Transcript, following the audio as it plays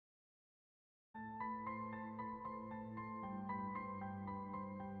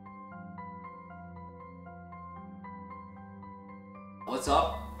What's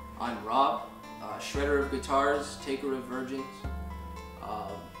up? I'm Rob, shredder of guitars, taker of virgins.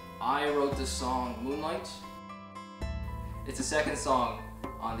 I wrote this song, Moonlight. It's the second song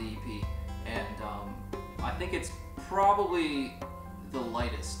on the EP, and I think it's probably the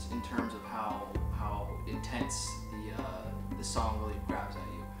lightest in terms of how intense the song really grabs at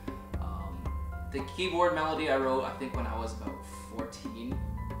you. The keyboard melody I wrote, I think when I was about 14.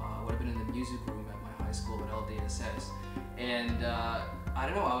 I would have been in the music room at my high school at LDSS, and I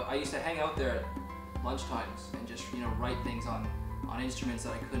don't know, I used to hang out there at lunchtimes and just write things on instruments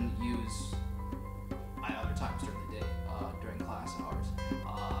that I couldn't use at other times during the day, during class hours.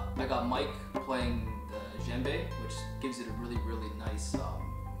 I got Mike playing the djembe, which gives it a really nice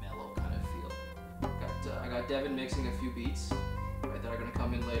mellow kind of feel. I got Devin mixing a few beats that are going to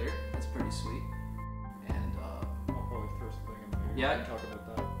come in later. That's pretty sweet. And I'll probably throw something in there. Yeah, we can talk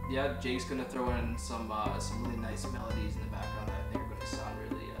about that. Yeah, Jake's going to throw in some really nice melodies in the background that I think are going to sound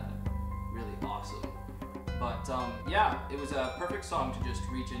really awesome. But yeah, it was a perfect song to just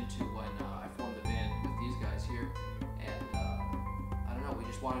reach into when I formed the band with these guys here. And I don't know, we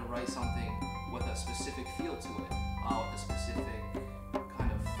just wanted to write something with a specific feel to it, with a specific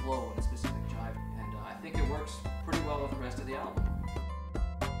kind of flow and a specific jive. And I think it works pretty well with the rest of the album.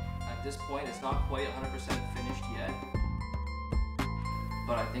 At this point, it's not quite 100% finished yet,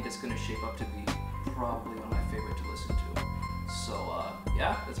 but I think it's going to shape up to be probably one of my favorite to listen to. So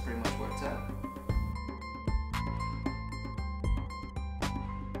yeah, that's pretty much where it's at.